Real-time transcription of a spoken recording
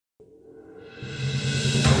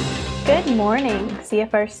Good morning,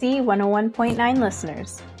 CFRC 101.9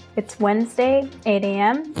 listeners. It's Wednesday, 8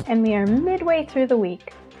 a.m., and we are midway through the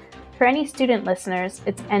week. For any student listeners,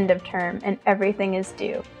 it's end of term and everything is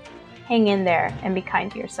due. Hang in there and be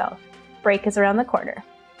kind to yourself. Break is around the corner.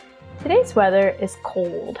 Today's weather is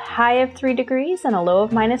cold, high of 3 degrees and a low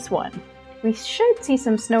of -1. We should see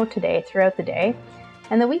some snow today throughout the day,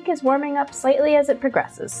 and the week is warming up slightly as it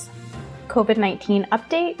progresses. COVID-19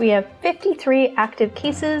 update, we have 53 active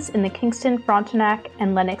cases in the Kingston, Frontenac,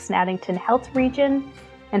 and Lennox-Addington Health region,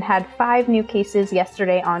 and had 5 new cases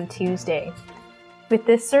yesterday on Tuesday. With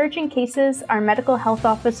this surge in cases, our medical health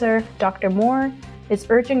officer, Dr. Moore, is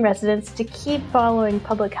urging residents to keep following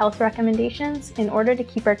public health recommendations in order to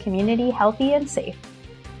keep our community healthy and safe.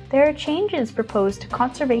 There are changes proposed to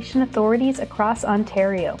conservation authorities across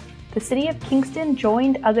Ontario. The City of Kingston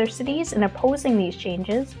joined other cities in opposing these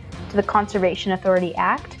changes to the Conservation Authority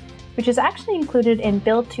Act, which is actually included in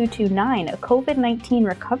Bill 229, a COVID-19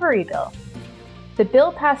 recovery bill. The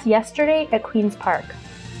bill passed yesterday at Queen's Park.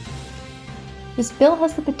 This bill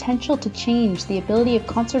has the potential to change the ability of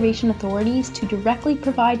conservation authorities to directly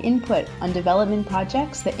provide input on development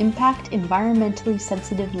projects that impact environmentally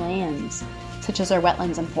sensitive lands, such as our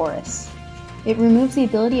wetlands and forests. It removes the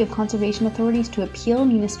ability of conservation authorities to appeal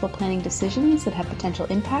municipal planning decisions that have potential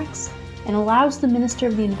impacts, and allows the Minister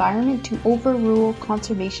of the Environment to overrule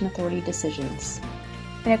Conservation Authority decisions.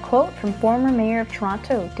 In a quote from former Mayor of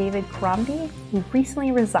Toronto, David Crombie, who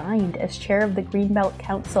recently resigned as chair of the Greenbelt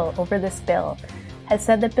Council over this bill, has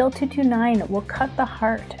said that Bill 229 will cut the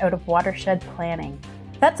heart out of watershed planning.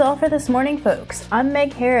 That's all for this morning, folks. I'm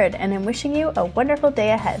Meg Harrod, and I'm wishing you a wonderful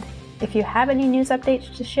day ahead. If you have any news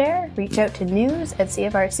updates to share, reach out to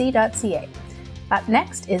news@cfrc.ca. Up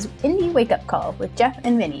next is Indie Wake Up Call with Jeff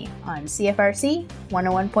and Vinny on CFRC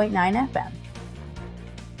 101.9 FM.